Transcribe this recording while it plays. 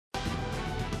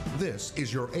This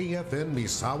is your AFN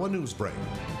Misawa News Break.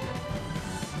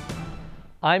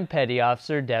 I'm Petty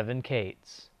Officer Devin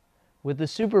Cates. With the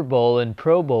Super Bowl and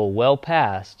Pro Bowl well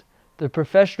past, the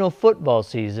professional football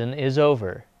season is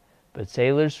over. But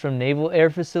sailors from Naval Air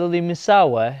Facility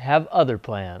Misawa have other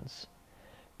plans.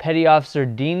 Petty Officer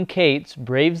Dean Cates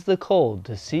braves the cold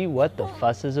to see what the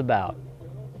fuss is about.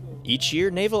 Each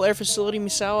year, Naval Air Facility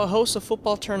Misawa hosts a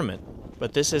football tournament.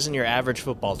 But this isn't your average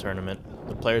football tournament.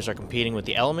 The players are competing with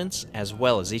the elements as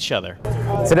well as each other.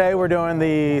 Today we're doing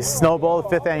the Snowbowl,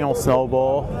 the 5th annual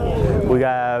Snowbowl. We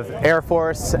have Air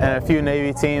Force and a few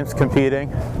Navy teams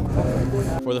competing.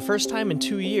 For the first time in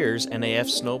 2 years, NAF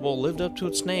Snowbowl lived up to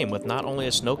its name with not only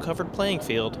a snow-covered playing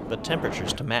field, but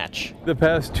temperatures to match. The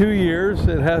past 2 years,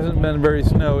 it hasn't been very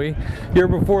snowy. Year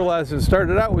before last, it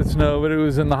started out with snow, but it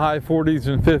was in the high 40s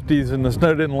and 50s, and the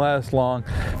snow didn't last long.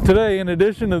 Today, in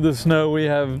addition to the snow, we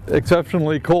have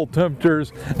exceptionally cold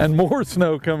temperatures and more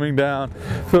snow coming down.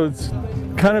 So it's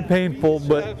kind of painful,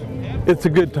 but it's a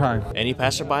good time. Any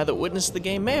passerby that witnessed the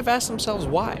game may have asked themselves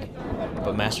why.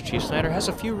 But Master Chief Snyder has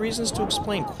a few reasons to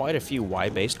explain quite a few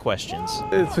why-based questions.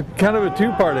 It's kind of a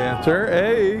two-part answer.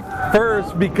 A,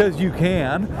 first, because you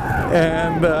can,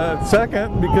 and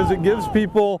second, because it gives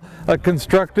people a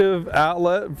constructive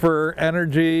outlet for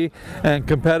energy and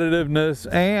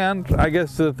competitiveness, and I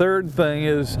guess the third thing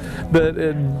is that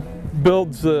it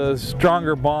builds a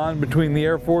stronger bond between the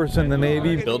Air Force and the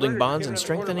Navy. Building bonds and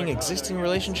strengthening existing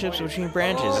relationships between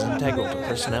branches is integral to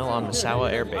personnel on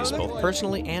Misawa Air Base, both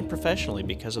personally and professionally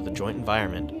because of the joint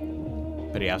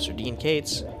environment. Petty Officer Dean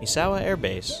Cates, Misawa Air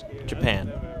Base,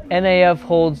 Japan. NAF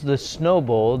holds the Snow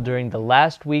Bowl during the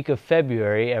last week of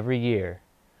February every year.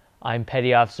 I'm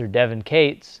Petty Officer Devin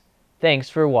Cates. Thanks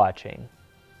for watching.